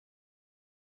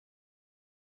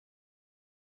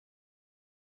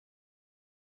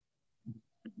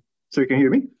So you can hear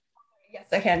me? Yes,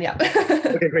 I can. Yeah.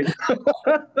 Okay, great.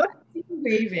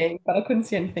 Waving, but I couldn't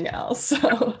see anything else.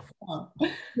 So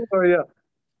Oh yeah.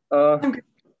 Uh, I'm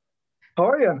how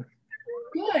are you?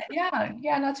 good. Yeah,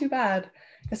 yeah, not too bad.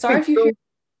 Sorry Great. if you hear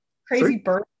So, sorry. crazy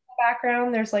birds in the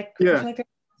background. There's like I Yeah. feel like they're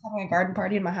having a garden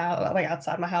party in my house, like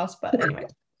outside my house. But anyway,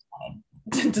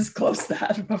 to disclose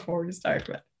that before we start.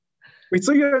 But Wait.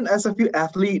 So you're an SFU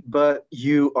athlete, but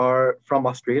you are from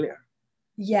Australia.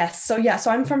 yes, so yeah, so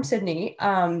I'm from Sydney,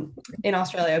 in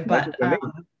Australia, Nice but name.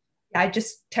 I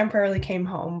just temporarily came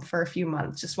home for a few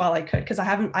months just while I could because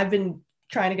I've been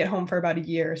trying to get home for about a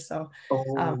year. So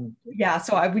Oh, yeah,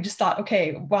 so we just thought,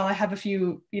 okay, while I have a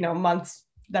few, months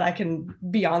that I can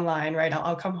be online, right?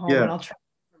 I'll come home yeah. and I'll try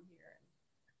from here.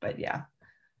 But yeah,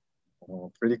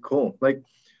 Oh, pretty cool. Like,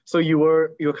 so you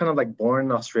were kind of like born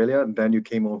in Australia, and then you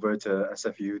came over to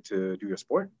SFU to do your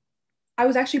sport. I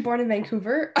was actually born in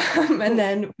Vancouver, and Oh,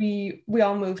 then we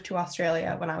all moved to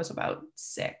Australia when I was about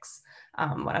 6,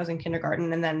 when I was in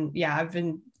kindergarten, and then yeah, I've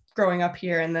been growing up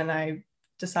here, and then I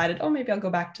decided, oh, maybe I'll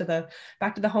go back to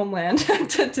the homeland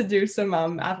to do some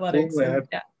oh athletics, and man.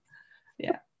 yeah,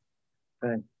 yeah.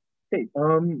 Thanks. Hey,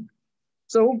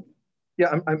 so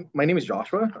yeah, my name is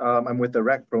Joshua. I'm with the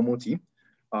RAC promo team.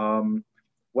 Um,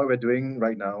 what we're doing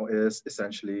right now is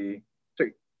essentially,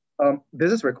 sorry,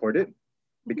 this is recorded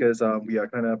because we are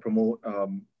trying to promote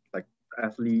like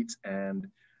athletes and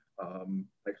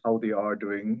like how they are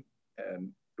doing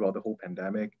and throughout the whole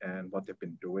pandemic and what they've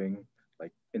been doing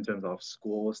like in terms of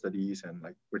school studies and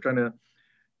like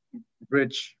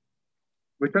bridge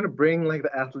we're trying to bring like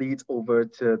the athletes over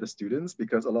to the students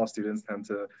because a lot of students tend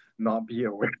to not be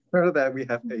aware that we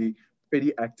have a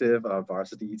pretty active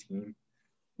varsity team.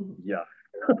 Mhm. Yeah.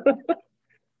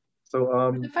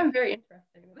 So Which I find very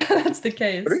interesting. That's the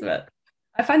case, sorry? but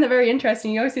I find that very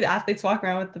interesting. You always see the athletes walk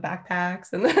around with the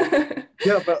backpacks and,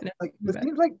 Yeah, but and like it but,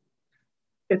 seems like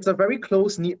it's a very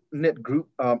close knit group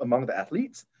among the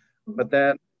athletes, but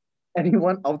then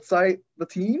anyone outside the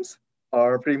teams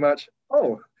are pretty much,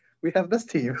 oh, we have this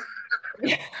team.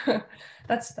 yeah,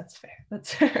 that's fair.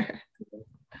 That's fair.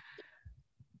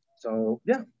 So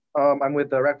yeah, I'm with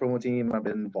the rec promo team. I've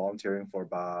been volunteering for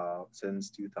about since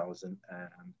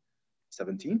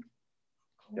 2017.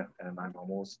 Yeah, Cool. and I'm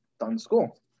almost done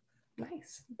school.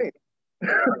 Nice. Hey.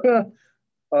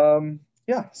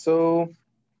 Yeah, so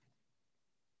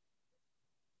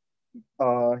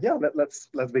yeah, let's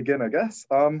begin, I guess.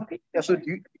 Okay, Yeah, for so sure.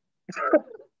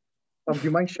 do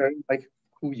you mind sharing like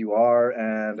who you are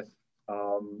and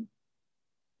um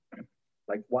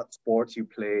like what sports you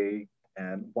play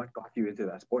and what got you into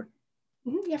that sport?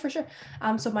 Yeah, for sure.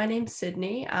 So my name's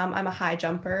Sydney. I'm a high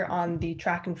jumper on the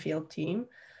track and field team.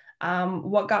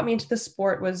 What got me into the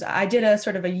sport was I did a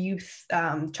sort of a youth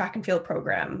track and field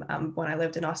program when I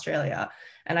lived in Australia.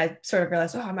 And I sort of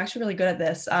realized, oh, I'm actually really good at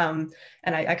this. And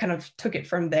I kind of took it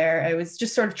from there. I was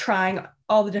just sort of trying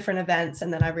all the different events.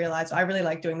 And then I realized I really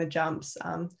like doing the jumps.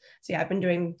 So yeah, I've been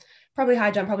doing probably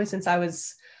high jump probably since I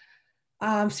was,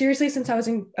 seriously, since I was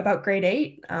in about grade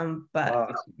 8. But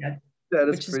Wow, yeah, that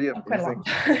is which is pretty quite a amazing. long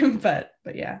time. But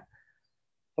yeah.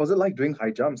 What was it like doing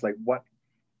high jumps? Like what?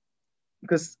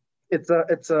 Because it's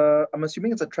a I'm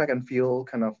assuming it's a track and field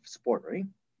kind of sport, right?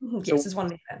 Yes, So is one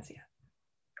of the events. Yeah.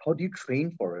 how do you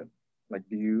train for it? Like,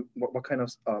 what kind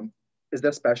of is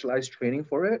there specialized training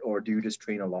for it, or do you just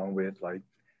train along with like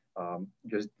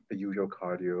just the usual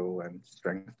cardio and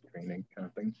strength training kind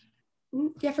of thing?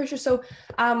 Yeah, for sure. So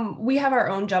we have our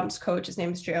own jumps coach. His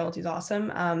name is Gerald. He's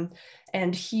awesome.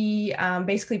 And he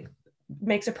basically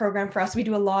makes a program for us. We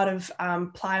do a lot of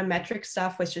plyometric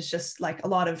stuff, which is just like a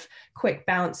lot of quick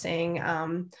bouncing,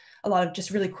 a lot of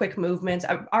just really quick movements.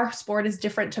 Our sport is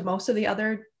different to most of the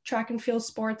other track and field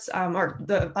sports or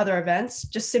the other events,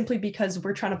 just simply because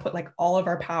we're trying to put like all of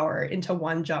our power into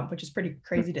one jump, which is pretty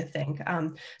crazy to think.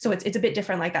 So it's a bit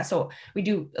different like that. So we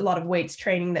do a lot of weights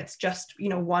training that's just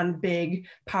one big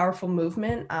powerful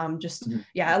movement. Just Mhm.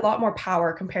 yeah, a lot more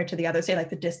power compared to the others. Say like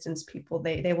the distance people,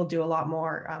 they will do a lot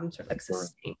more sort of like Sure.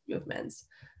 sustained movements.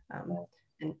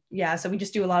 And yeah, so we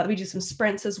just do we do some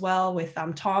sprints as well with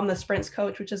Tom, the sprints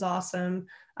coach, which is awesome.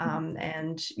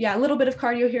 And yeah, a little bit of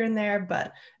cardio here and there,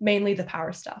 but mainly the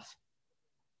power stuff.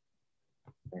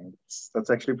 That's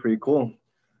actually pretty cool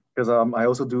because I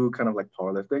also do kind of like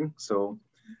powerlifting. So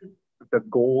the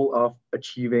goal of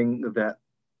achieving that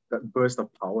burst of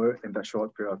power in that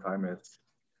short period of time is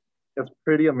it's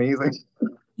pretty amazing.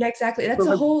 Yeah, exactly. So That's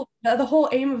like the whole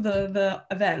aim of the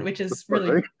event, which the is sport,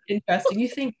 really right? interesting. You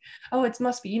think, oh, it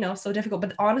must be, so difficult,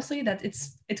 but honestly, that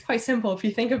it's quite simple if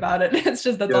you think about it. It's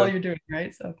just that's all Yeah. you're doing,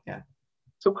 right? So yeah.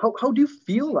 So how do you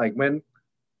feel like when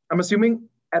I'm assuming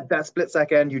at that split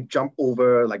second, you jump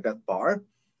over like that bar.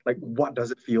 Like, what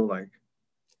does it feel like?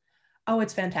 Oh,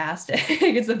 it's fantastic.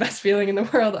 It's the best feeling in the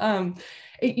world.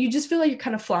 You just feel like you're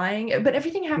kind of flying, but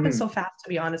everything happens so fast, to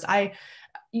be honest.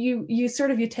 You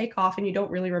sort of, you take off and you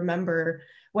don't really remember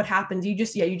what happens. You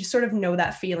just sort of know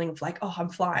that feeling of like, oh, I'm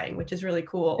flying, which is really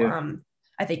cool. Yeah.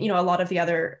 I think, a lot of the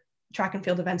other track and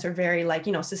field events are very like,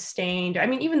 sustained. I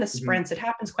mean, even the Mm-hmm. sprints, it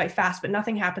happens quite fast, but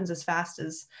nothing happens as fast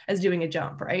as doing a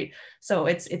jump, right? So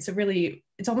it's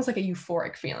almost like a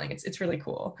euphoric feeling. It's really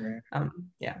cool. Yeah.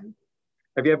 Yeah.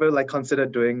 Have you ever like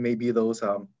considered doing maybe those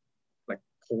like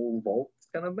pole vaults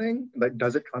kind of thing? Like,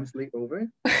 does it translate over?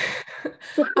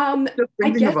 Just I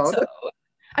thinking guess about so. it.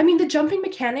 I mean, the jumping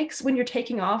mechanics when you're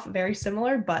taking off, very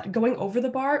similar, but going over the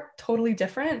bar, totally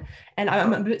different. And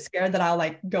I'm a bit scared that I'll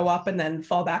like go up and then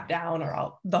fall back down,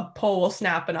 or the pole will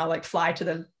snap and I'll like fly to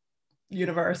the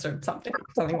universe or something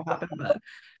will happen. But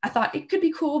I thought it could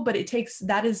be cool, but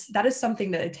that is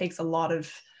something that it takes a lot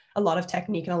of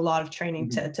technique and a lot of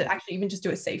training to actually even just do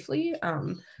it safely.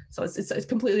 So it's a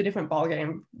completely different ball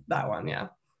game, that one. Yeah.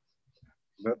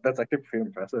 That's actually pretty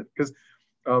impressive because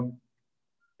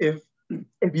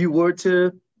if you were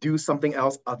to do something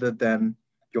else other than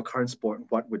your current sport,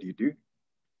 what would you do?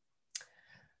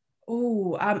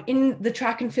 Oh, in the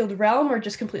track and field realm, or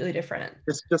just completely different?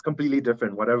 It's just completely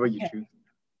different, whatever you choose.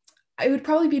 It would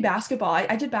probably be basketball.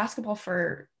 I did basketball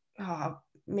for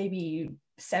maybe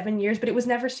 7 years, but it was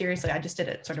never seriously. I just did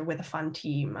it sort of with a fun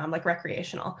team, like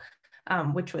recreational,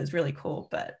 which was really cool.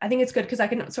 But I think it's good because I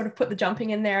can sort of put the jumping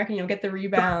in there. I can, get the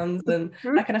rebounds and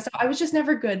that kind of stuff. I was just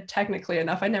never good technically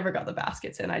enough. I never got the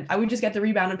baskets in. I would just get the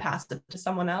rebound and pass it to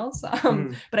someone else.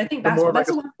 But I think basketball, that's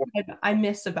the one thing I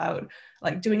miss about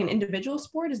like doing an individual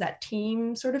sport, is that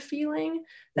team sort of feeling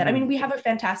that, I mean, we have a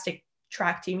fantastic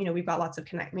track team. We've got lots of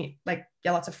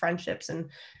lots of friendships, and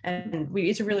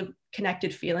it's a really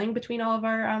connected feeling between all of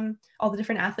our all the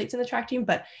different athletes in the track team.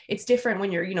 But it's different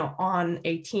when you're on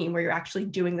a team where you're actually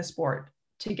doing the sport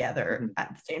together at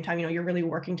the same time. You're really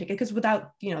working together, because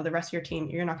without the rest of your team,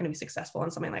 you're not going to be successful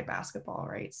in something like basketball,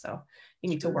 right? So you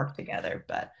need to work together.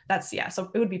 But that's,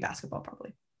 so it would be basketball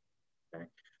probably. Okay.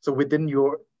 So within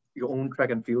your own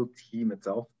track and field team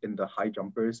itself, in the high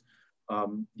jumpers,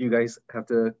 do you guys have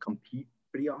to compete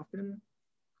pretty often?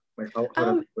 Like, how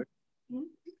does it work?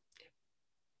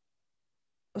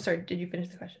 Oh, sorry, did you finish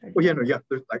the question? Oh yeah, no, yeah.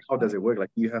 Like, how does it work?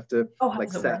 Like, you have to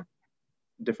like set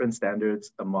different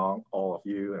standards among all of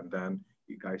you, and then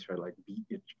you guys try to like beat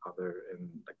each other in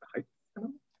like the height,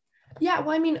 Yeah,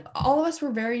 well, I mean, all of us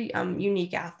were very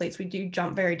unique athletes. We do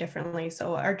jump very differently.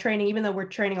 So our training, even though we're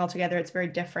training all together, it's very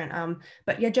different.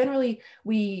 But yeah, generally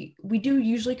we do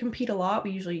usually compete a lot.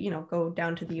 We usually, go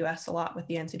down to the US a lot with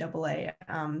the NCAA.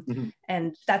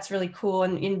 And that's really cool.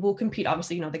 And we'll compete,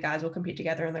 obviously, the guys will compete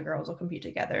together and the girls will compete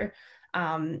together.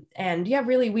 And yeah,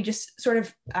 really, we just sort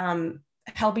of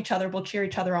help each other. We'll cheer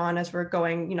each other on as we're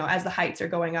going, as the heights are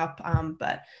going up.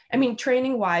 But I mean,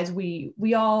 training wise, we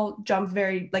all jump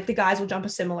very, like the guys will jump a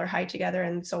similar height together,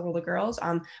 and so will the girls.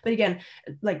 But again,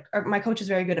 like my coach is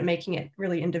very good at making it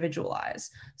really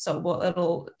individualized. So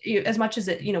it'll, as much as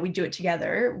it, we do it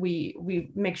together,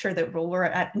 we make sure that we're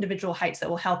at individual heights that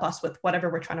will help us with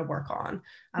whatever we're trying to work on,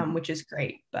 which is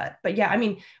great. But yeah, I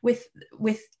mean, with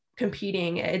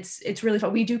competing, it's really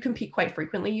fun. We do compete quite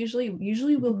frequently. Usually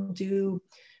we'll do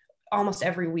almost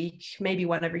every week, maybe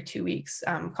one every 2 weeks,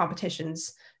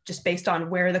 competitions, just based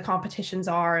on where the competitions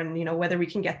are and whether we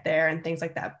can get there and things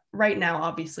like that. Right now,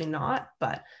 obviously not,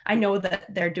 but I know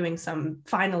that they're doing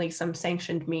finally some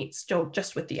sanctioned meets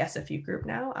just with the SFU group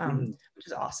now, which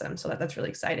is awesome. So that's really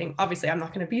exciting. Obviously, I'm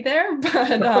not going to be there, but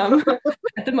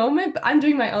at the moment, but I'm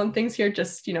doing my own things here,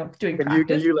 just doing practice.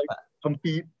 Can you like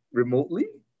compete remotely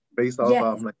based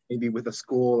off like maybe with a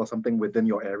school or something within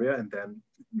your area, and then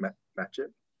match it?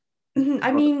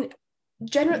 I mean,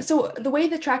 generally, so the way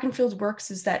the track and field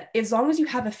works is that as long as you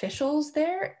have officials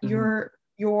there,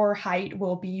 your height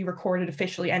will be recorded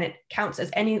officially, and it counts as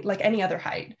any other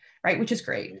height, right? Which is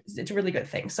great. It's a really good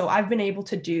thing. So I've been able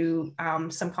to do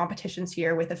some competitions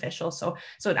here with officials. So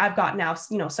I've got now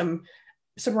some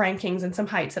rankings and some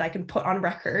heights that I can put on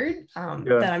record,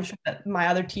 that I'm sure that my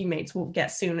other teammates will get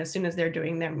soon as they're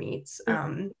doing their meets.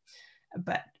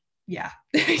 But yeah,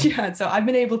 yeah. So I've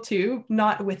been able to,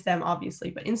 not with them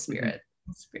obviously, but in spirit.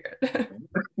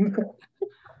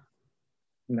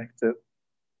 Next up.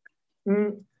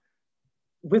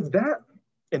 With that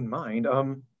in mind,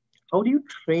 how do you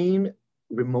train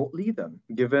remotely then?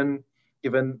 Given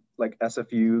like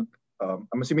SFU,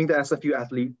 I'm assuming the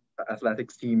SFU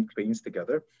athletics team trains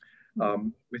together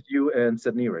with you and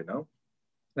Sydney right now.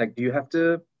 Like, do you have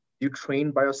to you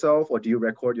train by yourself, or do you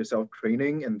record yourself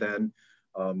training and then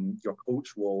your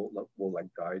coach will like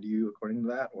guide you according to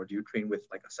that, or do you train with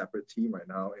like a separate team right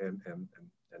now in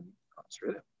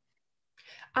Australia?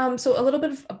 So a little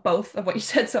bit of both of what you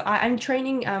said. So I'm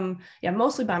training,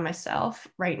 mostly by myself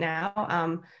right now.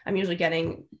 I'm usually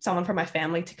getting someone from my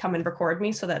family to come and record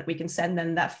me so that we can send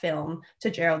them that film to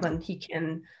Gerald and he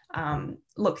can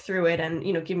look through it and,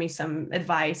 give me some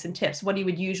advice and tips, what he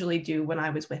would usually do when I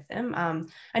was with him.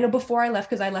 I know before I left,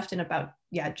 because I left in about,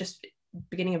 just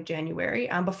beginning of January.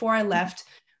 Before I left,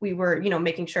 we were,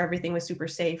 making sure everything was super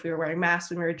safe. We were wearing masks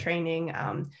when we were training.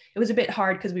 It was a bit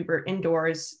hard because we were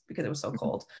indoors because it was so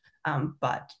cold.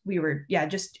 But we were,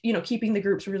 just, keeping the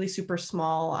groups really super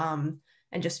small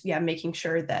and just, making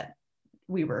sure that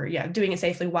we were, doing it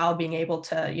safely while being able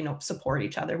to, support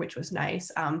each other, which was nice.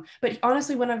 But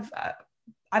honestly, when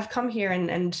I've come here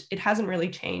and it hasn't really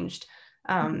changed.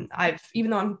 Even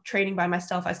though I'm training by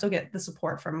myself, I still get the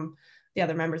support from the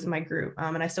other members of my group.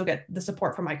 And I still get the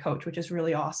support from my coach, which is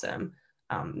really awesome.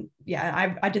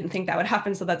 I didn't think that would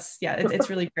happen. So that's, it's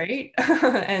really great.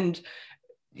 And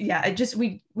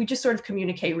we just sort of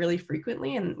communicate really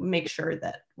frequently and make sure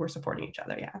that we're supporting each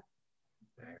other. Yeah.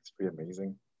 It's pretty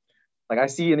amazing. Like I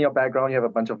see in your background, you have a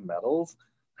bunch of medals,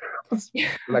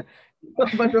 like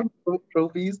a bunch of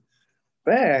trophies.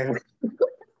 Bang.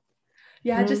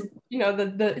 Yeah, just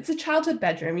it's a childhood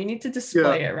bedroom. You need to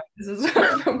display it, right? This is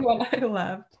from when I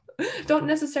left. Don't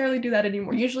necessarily do that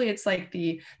anymore. Usually it's like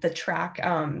the track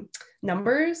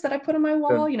numbers that I put on my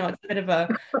wall. It's a bit of a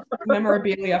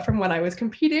memorabilia from when I was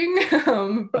competing.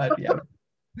 But a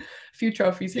few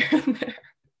trophies here and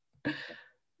there.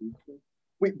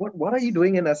 Wait, what are you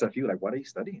doing in SFU? Like, what are you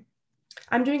studying?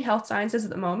 I'm doing health sciences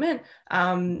at the moment.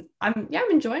 I'm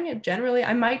enjoying it generally.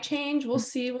 I might change. We'll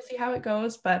see how it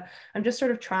goes, but I'm just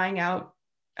sort of trying out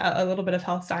a little bit of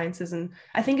health sciences. And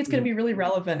I think it's going to be really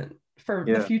relevant for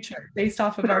the future based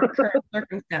off of our current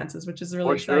circumstances, which is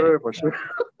really exciting. For sure.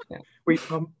 Yeah. Wait,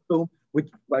 so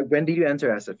when did you enter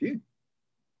SFU?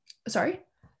 Sorry?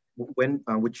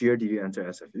 Which year did you enter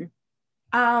SFU?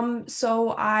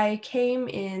 So I came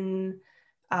in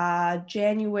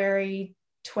January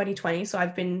 2020. So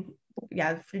I've been,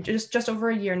 for just over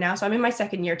a year now. So I'm in my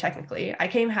second year technically. I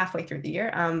came halfway through the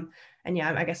year. And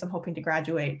I guess I'm hoping to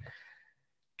graduate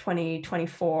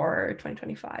 2024,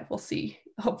 2025. We'll see.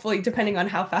 Hopefully, depending on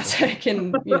how fast I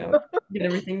can, get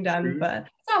everything done. But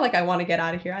it's not like I want to get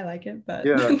out of here. I like it, but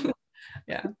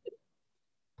yeah.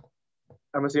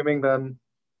 I'm assuming then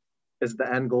is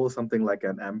the end goal something like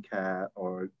an MCAT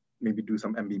or maybe do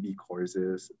some MBB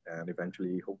courses and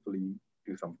eventually, hopefully,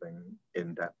 do something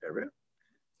in that area?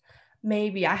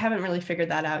 Maybe. I haven't really figured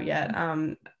that out yet.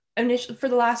 Initially, for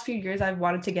the last few years, I've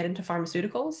wanted to get into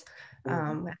pharmaceuticals.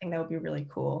 I think that would be really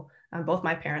cool. Both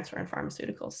my parents were in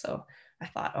pharmaceuticals, so I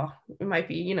thought, it might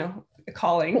be, a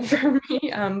calling for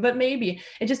me. But maybe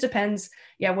it just depends,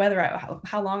 whether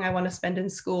how long I want to spend in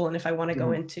school and if I want to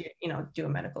go into, do a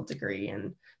medical degree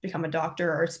and become a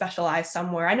doctor or specialize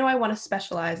somewhere. I know I want to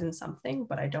specialize in something,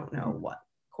 but I don't know what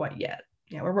quite yet.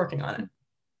 Yeah, we're working on it.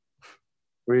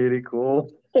 Really cool.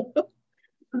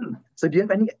 So do you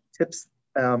have any tips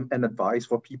and advice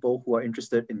for people who are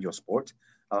interested in your sport,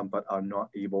 but are not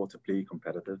able to play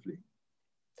competitively?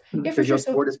 Yeah, for sure. Your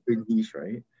sport is pretty niche,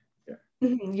 right?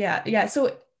 Yeah.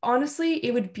 So honestly,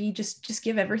 it would be just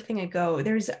give everything a go.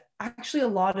 There's actually a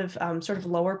lot of sort of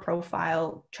lower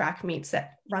profile track meets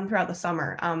that run throughout the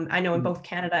summer. I know in both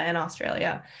Canada and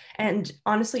Australia. And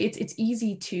honestly, it's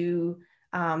easy to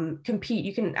compete.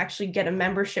 You can actually get a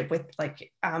membership with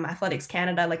like Athletics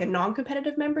Canada, like a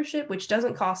non-competitive membership, which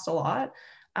doesn't cost a lot.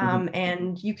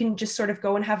 And you can just sort of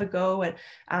go and have a go at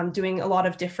doing a lot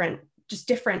of different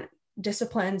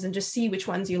disciplines and just see which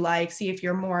ones you like, see if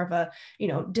you're more of a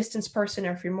distance person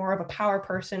or if you're more of a power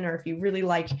person or if you really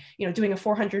like doing a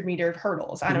 400-meter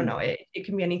hurdles. I don't know, it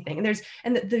can be anything.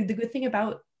 And the good thing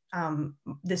about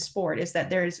this sport is that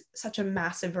there's such a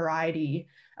massive variety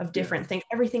of different things.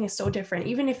 Everything is so different.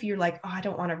 Even if you're like, I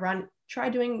don't want to run, try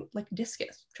doing like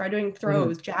discus, try doing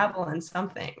throws, javelin,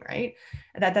 something, right?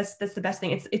 That's the best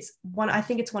thing. I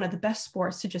think it's one of the best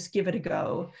sports to just give it a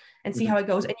go and see how it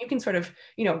goes. And you can sort of,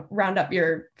 round up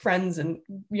your friends and,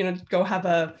 go have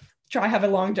a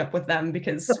long jump with them,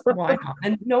 because why not?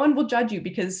 And no one will judge you,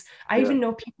 because I even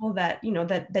know people that,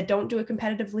 that don't do it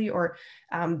competitively or,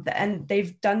 and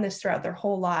they've done this throughout their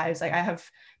whole lives. Like I have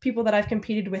people that I've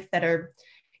competed with that are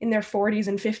in their 40s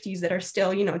and 50s that are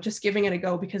still, just giving it a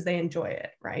go because they enjoy it.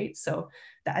 Right. So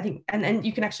that I think, and then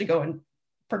you can actually go and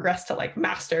progress to like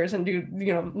masters and do,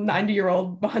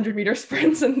 90-year-old 100-meter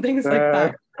sprints and things like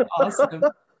that. Awesome.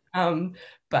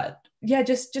 But yeah,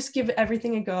 just give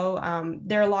everything a go.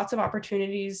 There are lots of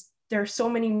opportunities. There are so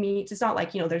many meets. It's not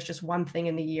like, there's just one thing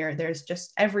in the year. There's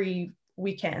just every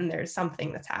weekend there's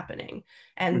something that's happening,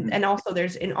 and also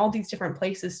there's in all these different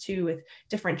places too, with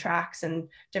different tracks and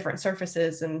different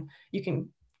surfaces, and you can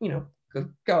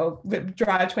go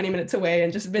drive 20 minutes away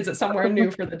and just visit somewhere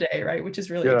new for the day, right? Which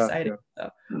is really exciting. So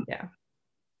yeah.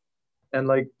 And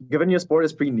like, given your sport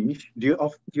is pretty niche, do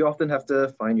you often have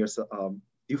to find yourself? Do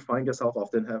you find yourself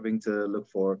often having to look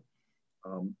for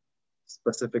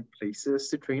specific places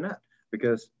to train at?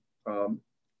 Because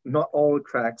not all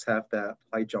tracks have that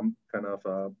high jump kind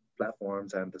of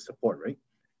platforms and the support, right?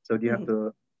 So do you have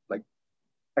to like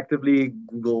actively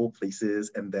Google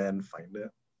places and then find it?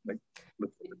 Like,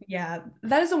 yeah,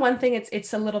 that is the one thing.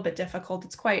 It's a little bit difficult.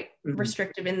 It's quite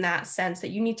restrictive in that sense that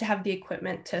you need to have the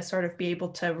equipment to sort of be able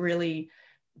to really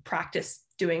practice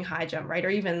doing high jump, right?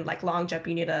 Or even like long jump,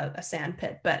 you need a sand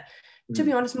pit. But to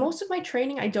be honest, most of my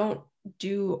training I don't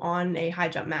do on a high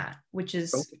jump mat, which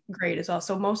is great as well.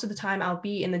 So most of the time I'll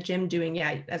be in the gym doing,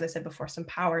 as I said before, some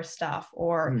power stuff,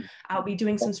 or I'll be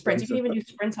doing some sprints. You can even do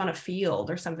sprints on a field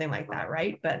or something like that,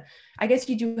 right? But I guess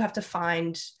you do have to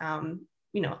find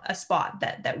a spot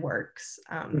that works,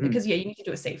 because you need to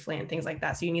do it safely and things like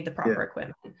that. So you need the proper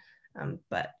equipment.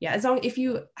 But yeah, if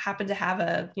you happen to have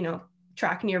a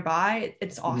track nearby,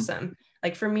 it's awesome.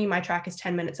 Like for me, my track is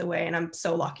 10 minutes away, and I'm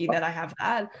so lucky that I have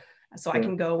that. So I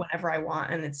can go whenever I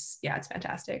want, and it's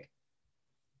fantastic.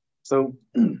 So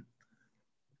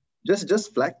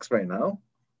just flex right now.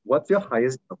 What's your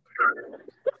highest jump?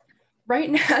 Right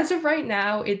now, as of right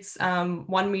now, it's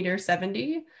 1.70 meters.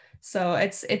 So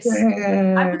it's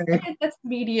I would say that's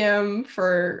medium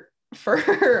for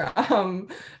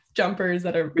jumpers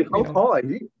that are. Wait, how tall are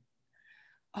you?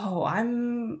 Oh,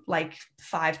 I'm like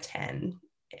 5'10"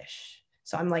 ish.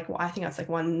 So I'm like, I think that's like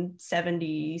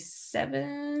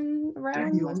 177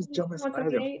 around. You almost jump as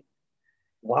 178.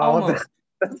 Wow, almost.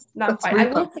 That's Not quite. I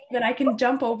will say that I can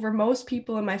jump over most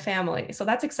people in my family, so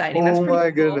that's exciting. That's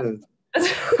pretty cool. Goodness.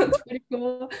 That's pretty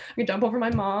cool. I can jump over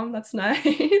my mom. That's nice.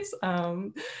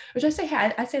 Which I say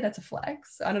that's a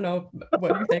flex. I don't know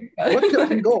what you think. What's your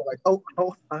end goal? Like, how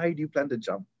high do you plan to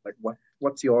jump? Like,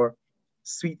 what's your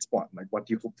sweet spot? Like, what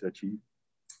do you hope to achieve?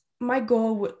 My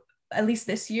goal would, at least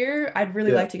this year, I'd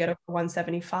really like to get over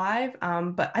 175.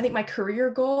 But I think my career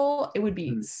goal, it would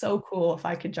be so cool if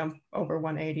I could jump over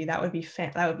 180. That would be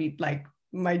that would be like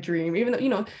my dream. Even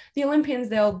though the Olympians,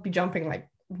 they'll be jumping like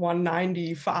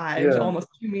 195, almost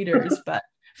 2 meters. But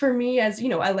for me, as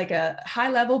I like a high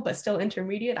level but still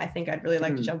intermediate, I think I'd really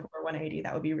like to jump over 180.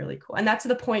 That would be really cool. And that's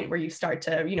the point where you start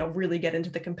to really get into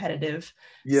the competitive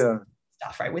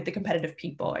stuff, right? With the competitive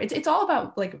people, it's all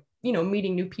about like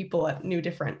meeting new people at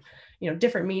different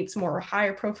meets, more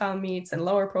higher profile meets and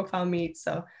lower profile meets.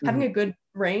 So having a good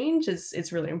range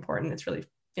is really important. It's really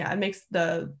it makes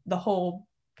the whole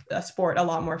sport a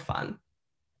lot more fun.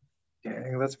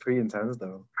 Dang, that's pretty intense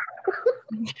though.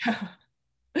 Yeah,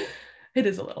 it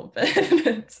is a little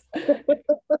bit.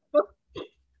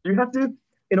 You have to,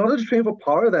 in order to train for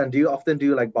power, then do you often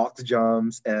do like box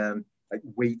jumps and like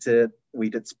weighted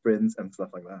sprints and stuff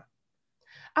like that?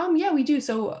 Yeah, we do.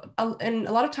 So, and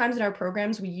a lot of times in our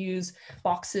programs, we use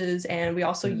boxes, and we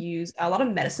also use a lot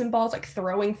of medicine balls, like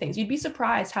throwing things. You'd be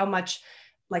surprised how much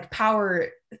like power,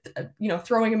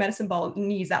 throwing a medicine ball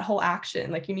needs. That whole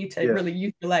action. Like you need to really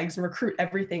use your legs and recruit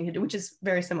everything to do, which is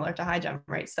very similar to high jump,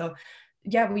 right? So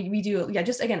yeah, we do. Yeah,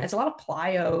 just again, it's a lot of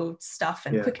plyo stuff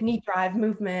and quick knee drive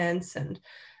movements and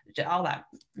all that.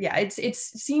 Yeah, it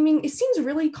seems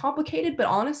really complicated, but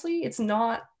honestly, it's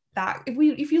not that.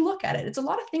 If you look at it, it's a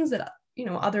lot of things that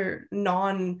other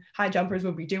non-high jumpers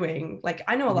would be doing. Like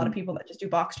I know a lot of people that just do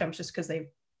box jumps just because they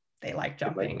like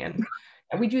jumping, and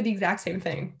we do the exact same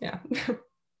thing. Yeah.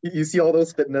 You see all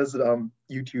those fitness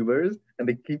YouTubers, and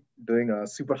they keep doing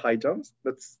super high jumps.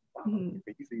 That's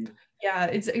crazy. Yeah,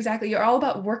 it's exactly. You're all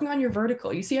about working on your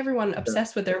vertical. You see everyone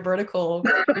obsessed with their vertical.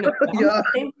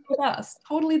 Same with us.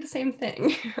 Totally the same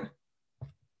thing.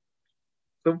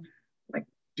 So, like,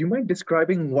 do you mind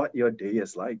describing what your day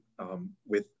is like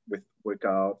with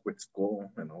workout, with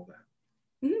school, and all that?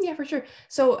 Yeah, for sure.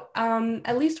 So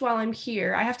at least while I'm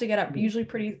here, I have to get up usually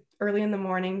pretty early in the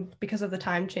morning because of the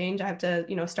time change. I have to,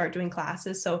 start doing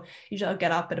classes. So usually I'll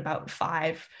get up at about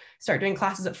 5, start doing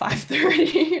classes at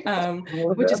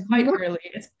 5:30, which is quite early,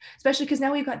 especially because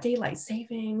now we've got daylight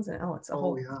savings and it's a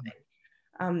whole thing.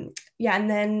 And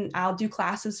then I'll do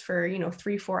classes for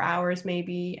 3-4 hours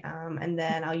maybe, and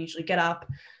then I'll usually get up,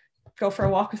 go for a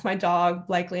walk with my dog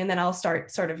likely, and then I'll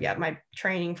start sort of my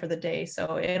training for the day.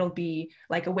 So it'll be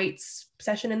like a weights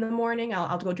session in the morning.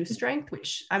 I'll go do strength,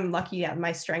 which I'm lucky at.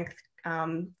 My strength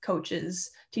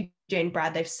coaches, TJ and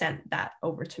Brad, they've sent that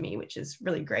over to me, which is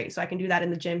really great. So I can do that in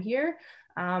the gym here,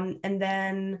 and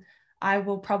then I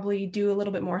will probably do a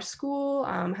little bit more school,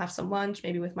 have some lunch,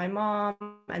 maybe with my mom.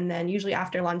 And then usually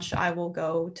after lunch, I will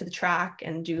go to the track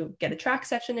and get a track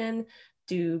session in,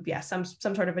 do some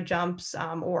sort of a jumps,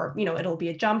 or, it'll be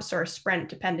a jumps or a sprint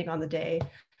depending on the day.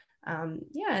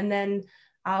 And then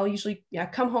I'll usually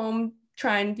come home,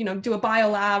 try and, do a bio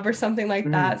lab or something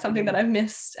like that, something that I've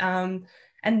missed.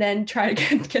 And then try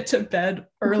to get to bed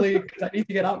early because I need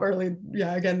to get up early.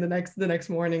 Again, the next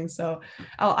morning. So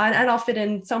I'll fit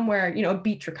in somewhere, a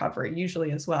beach recovery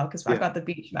usually as well, because I've got the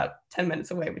beach about 10 minutes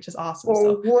away, which is awesome.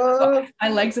 So my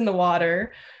legs in the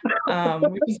water,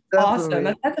 which is awesome.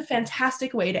 That's a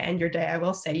fantastic way to end your day. I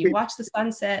will say, you watch the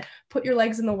sunset, put your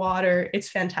legs in the water. It's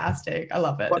fantastic. I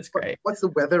love it. It's great. What's the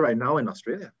weather right now in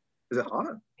Australia? Is it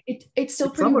hot? It's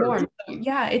still pretty warm. Right?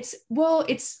 Yeah, it's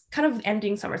kind of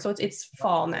ending summer, so it's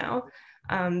fall now.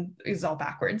 It's all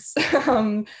backwards. You're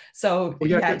on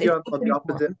the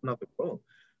opposite end of the world.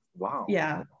 Wow.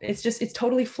 Yeah, it's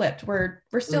totally flipped. We're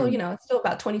still it's still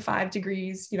about 25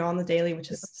 degrees on the daily,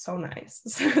 which is so nice.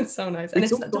 It's so nice, and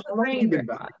it doesn't rain very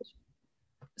much.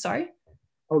 Sorry.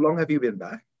 How long have you been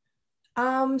back?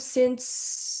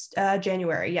 Since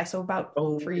January. Yeah, so about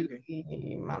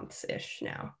 3 months ish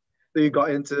now. So you got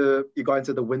into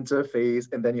the winter phase,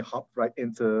 and then you hopped right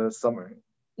into summer.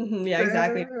 Yeah,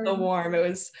 exactly. So warm. It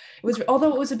was,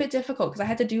 although it was a bit difficult because I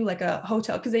had to do like a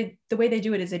hotel, because the way they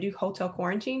do it is they do hotel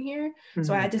quarantine here.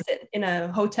 So I had to sit in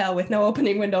a hotel with no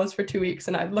opening windows for 2 weeks,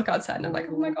 and I'd look outside and I'm like,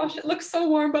 oh my gosh, it looks so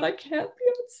warm, but I can't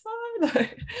be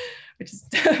outside, which is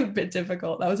a bit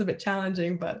difficult. That was a bit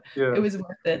challenging, but it was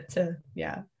worth it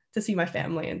to see my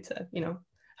family and to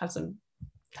have some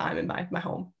time in my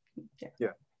home.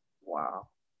 Yeah. Wow.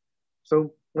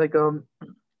 So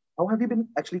how have you been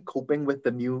actually coping with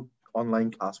the new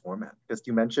online class format? Because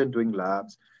you mentioned doing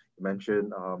labs, you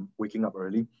mentioned waking up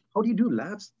early. How do you do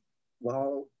labs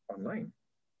while online?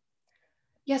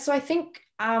 Yeah, so I think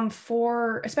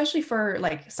especially for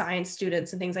like science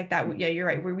students and things like that, you're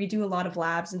right, where we do a lot of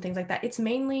labs and things like that. It's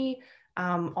mainly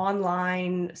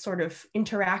online sort of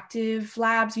interactive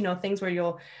labs, things where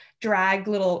you'll drag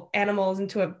little animals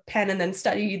into a pen and then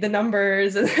study the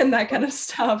numbers and that kind of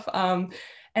stuff. And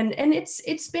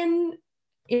it's been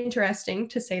interesting,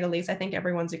 to say the least. I think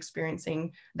everyone's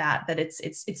experiencing that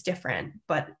it's different,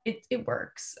 but it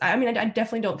works. I mean, I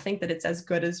definitely don't think that it's as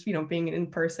good as being in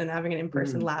person, having an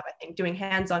in-person lab. I think doing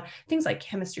hands-on things like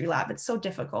chemistry lab, it's so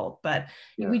difficult, but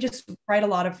we just write a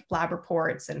lot of lab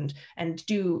reports and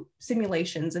do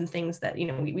simulations and things that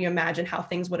we imagine how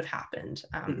things would have happened,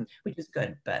 which is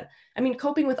good. But I mean,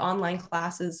 coping with online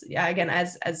classes, again,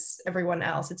 as everyone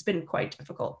else, it's been quite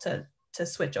difficult to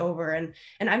switch over, and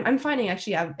I'm finding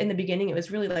actually in the beginning it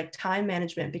was really like time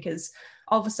management, because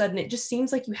all of a sudden it just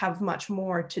seems like you have much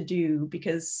more to do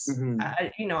because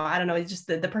I don't know, it's just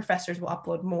the professors will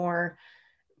upload more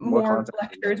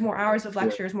lectures, more hours of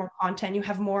lectures, more content. You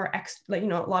have more a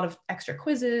lot of extra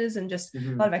quizzes and just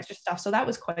a lot of extra stuff. So that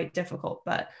was quite difficult,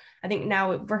 but I think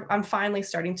now I'm finally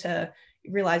starting to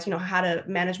realize how to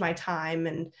manage my time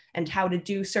and how to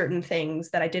do certain things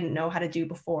that I didn't know how to do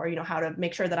before, how to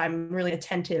make sure that I'm really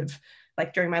attentive,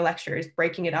 like during my lectures,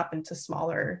 breaking it up into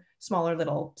smaller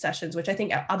little sessions, which I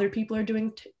think other people are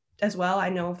doing as well. I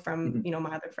know from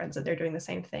my other friends that they're doing the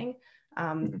same thing.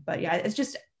 But yeah,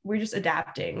 we're just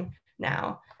adapting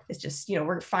now. It's just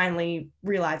we're finally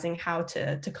realizing how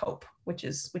to cope, which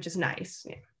is nice.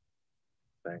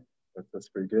 Thanks. That's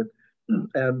pretty good.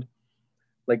 And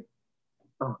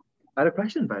I had a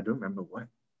question, but I don't remember what.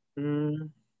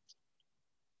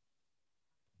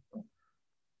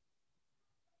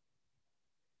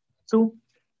 So,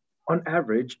 on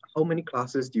average, how many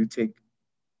classes do you take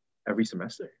every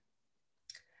semester?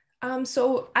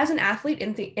 So as an athlete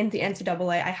in the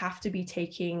NCAA, I have to be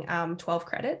taking 12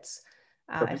 credits.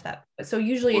 So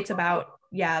usually it's about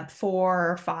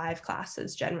 4 or 5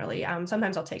 classes generally.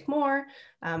 Sometimes I'll take more,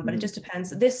 but it just depends.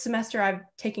 This semester I'm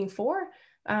taking 4.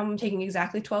 I'm taking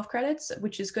exactly 12 credits,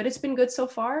 which is good. It's been good so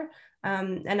far.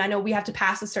 And I know we have to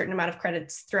pass a certain amount of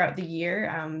credits throughout the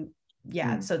year.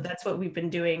 So that's what we've been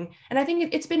doing. And I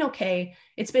think it's been okay.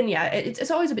 It's been,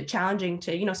 it's always a bit challenging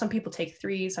to, some people take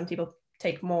 3, some people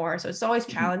take more. So it's always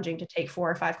challenging to take 4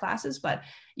 or 5 classes, but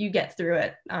you get through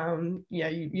it.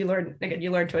 You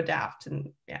learn to adapt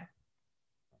and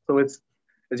So is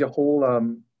your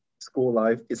whole school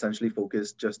life essentially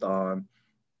focused just on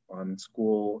on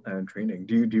school and training?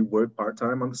 Do you work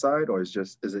part-time on the side, or is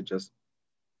it just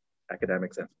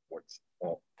academics and sports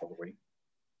all the way?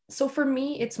 So for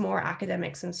me, it's more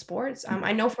academics and sports.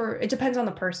 I know it depends on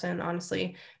the person,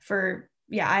 honestly.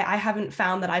 I haven't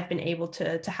found that I've been able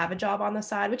to have a job on the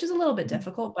side, which is a little bit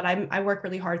difficult, but I work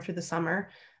really hard through the summer,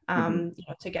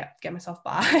 to get myself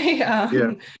by,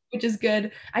 Yeah. which is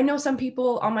good. I know some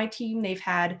people on my team, they've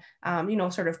had,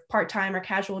 sort of part-time or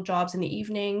casual jobs in the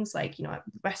evenings, like, at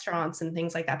restaurants and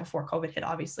things like that before COVID hit,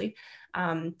 obviously.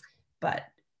 But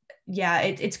yeah,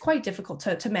 it's quite difficult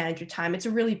to manage your time. It's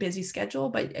a really busy schedule,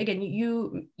 but again,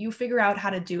 you figure out how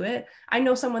to do it. I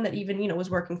know someone that even, was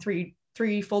working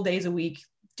three full days a week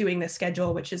doing this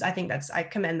schedule, which is, I think I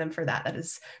commend them for that. That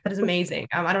is amazing.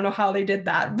 I don't know how they did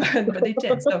that, but they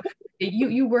did. So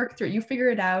you work through, you figure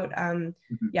it out.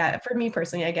 Yeah, for me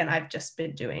personally, again, I've just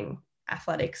been doing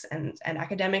athletics and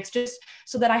academics just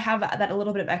so that I have that a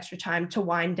little bit of extra time to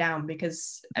wind down,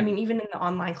 because I mean, even in the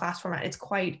online class format, it's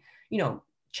quite,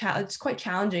 it's quite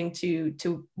challenging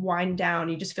to wind down.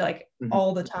 You just feel like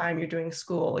all the time you're doing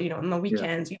school, on the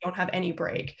weekends, you don't have any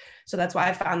break. So that's why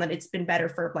I found that it's been better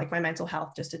for like my mental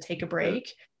health just to take a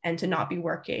break and to not be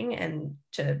working and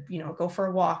to, go for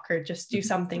a walk or just do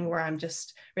something where I'm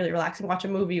just really relaxing, watch a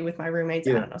movie with my roommates.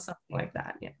 I don't know, something like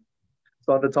that. Yeah.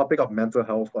 So on the topic of mental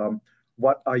health,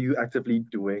 what are you actively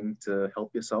doing to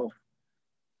help yourself?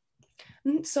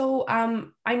 So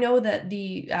I know that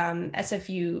the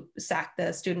SFU SAC,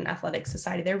 the Student Athletic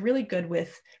Society, they're really good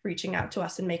with reaching out to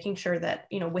us and making sure that,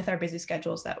 with our busy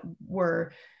schedules, that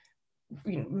we're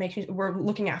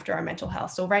looking after our mental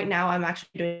health. So right now I'm actually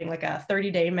doing like a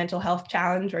 30-day mental health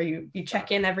challenge where you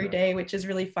check in every day, which is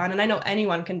really fun. And I know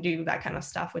anyone can do that kind of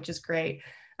stuff, which is great.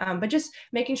 But just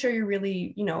making sure you're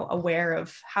really, aware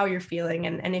of how you're feeling.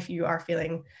 And if you are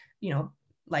feeling,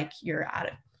 like you're out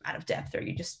of depth, or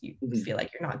you feel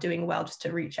like you're not doing well, just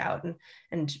to reach out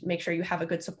and make sure you have a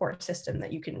good support system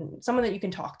someone that you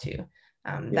can talk to.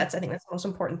 I think that's the most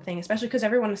important thing, especially because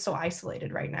everyone is so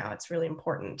isolated right now. It's really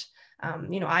important.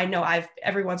 I know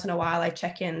every once in a while I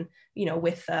check in,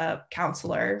 with a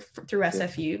counselor through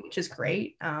SFU, which is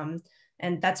great.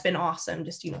 And that's been awesome,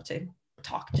 just, to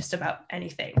talk just about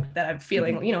anything that I'm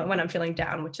feeling, when I'm feeling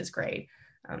down, which is great.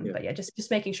 But yeah,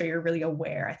 just making sure you're really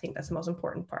aware. I think that's the most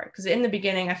important part, because in the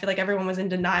beginning, I feel like everyone was in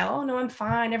denial. Oh no, I'm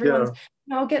fine. Everyone's,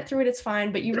 I'll get through it. It's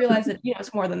fine. But you realize that,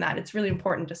 it's more than that. It's really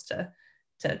important just to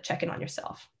check in on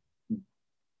yourself.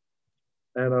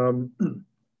 And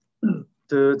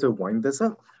to wind this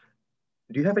up,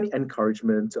 do you have any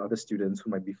encouragement to other students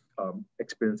who might be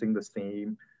experiencing the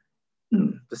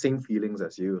same feelings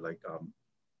as you, like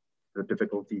the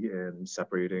difficulty in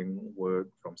separating work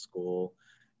from school,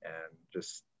 and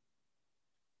just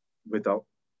without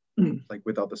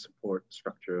the support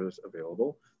structures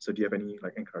available? So do you have any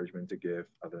encouragement to give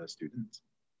other students?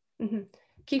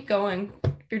 Keep going.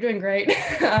 You're doing great.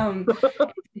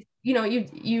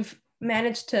 You've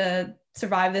managed to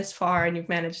survive this far, and you've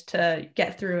managed to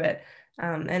get through it.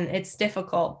 And it's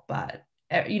difficult, but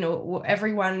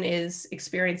everyone is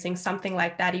experiencing something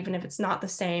like that, even if it's not the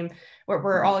same.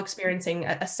 We're all experiencing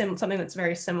something that's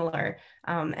very similar,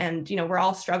 and we're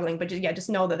all struggling. But just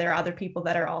know that there are other people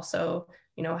that are also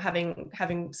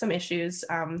having some issues.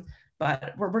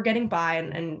 But we're getting by,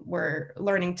 and we're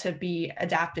learning to be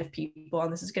adaptive people,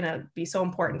 and this is going to be so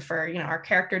important for our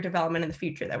character development in the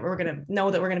future, that we're going to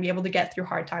know that we're going to be able to get through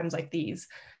hard times like these.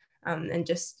 And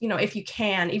just if you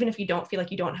can, even if you don't feel like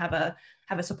you don't have a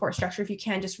support structure, if you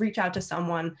can just reach out to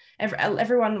someone.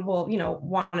 Everyone will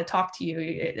want to talk to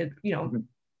you.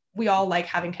 We all like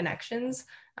having connections,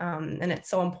 and it's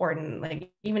so important.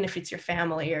 Like, even if it's your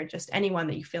family or just anyone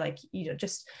that you feel like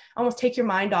just almost take your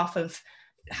mind off of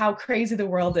how crazy the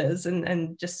world is,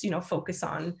 and just focus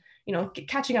on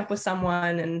catching up with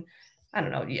someone, and I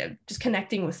don't know, just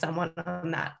connecting with someone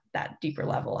on that deeper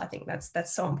level. I think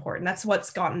that's so important. That's what's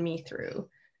gotten me through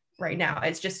right now.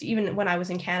 It's just, even when I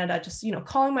was in Canada, just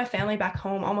calling my family back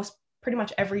home almost pretty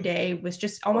much every day was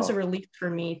just almost a relief for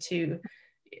me to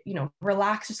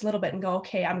relax just a little bit and go,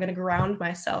 okay, I'm going to ground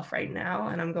myself right now,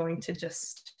 and I'm going to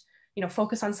just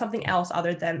focus on something else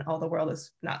other than, oh, the world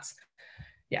is nuts.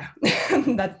 Yeah.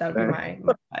 that would be my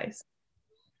advice.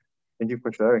 Thank you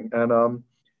for sharing. And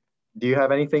do you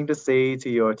have anything to say to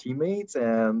your teammates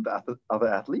and other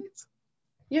athletes?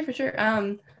 Yeah, for sure.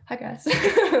 Hi guys.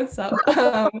 So,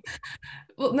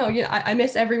 well, no, I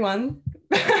miss everyone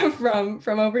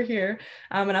from over here,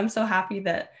 and I'm so happy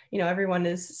that everyone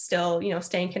is still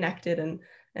staying connected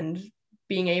and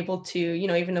being able to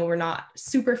even though we're not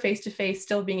super face to face,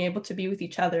 still being able to be with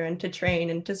each other and to train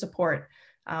and to support.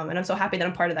 And I'm so happy that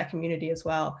I'm part of that community as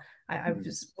well. I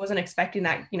just wasn't expecting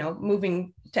that,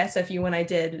 moving to SFU when I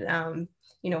did,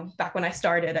 back when I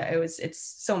started,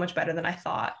 it's so much better than I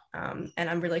thought. And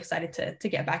I'm really excited to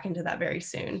get back into that very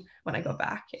soon when I go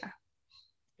back. Yeah.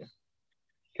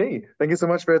 Okay. Thank you so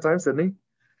much for your time, Sydney.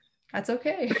 That's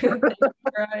okay. Thank you for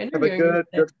Have a interviewing me.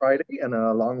 good Friday and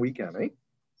a long weekend, eh?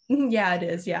 Yeah, it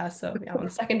is. Yeah. So on the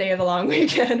second day of the long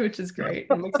weekend, which is great.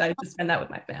 I'm excited to spend that with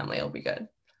my family. It'll be good.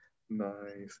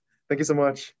 Nice. Thank you so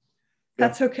much.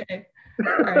 That's okay.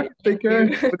 All right. Take care.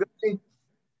 Have a good day.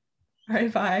 All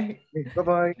right. Bye.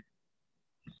 Bye-bye.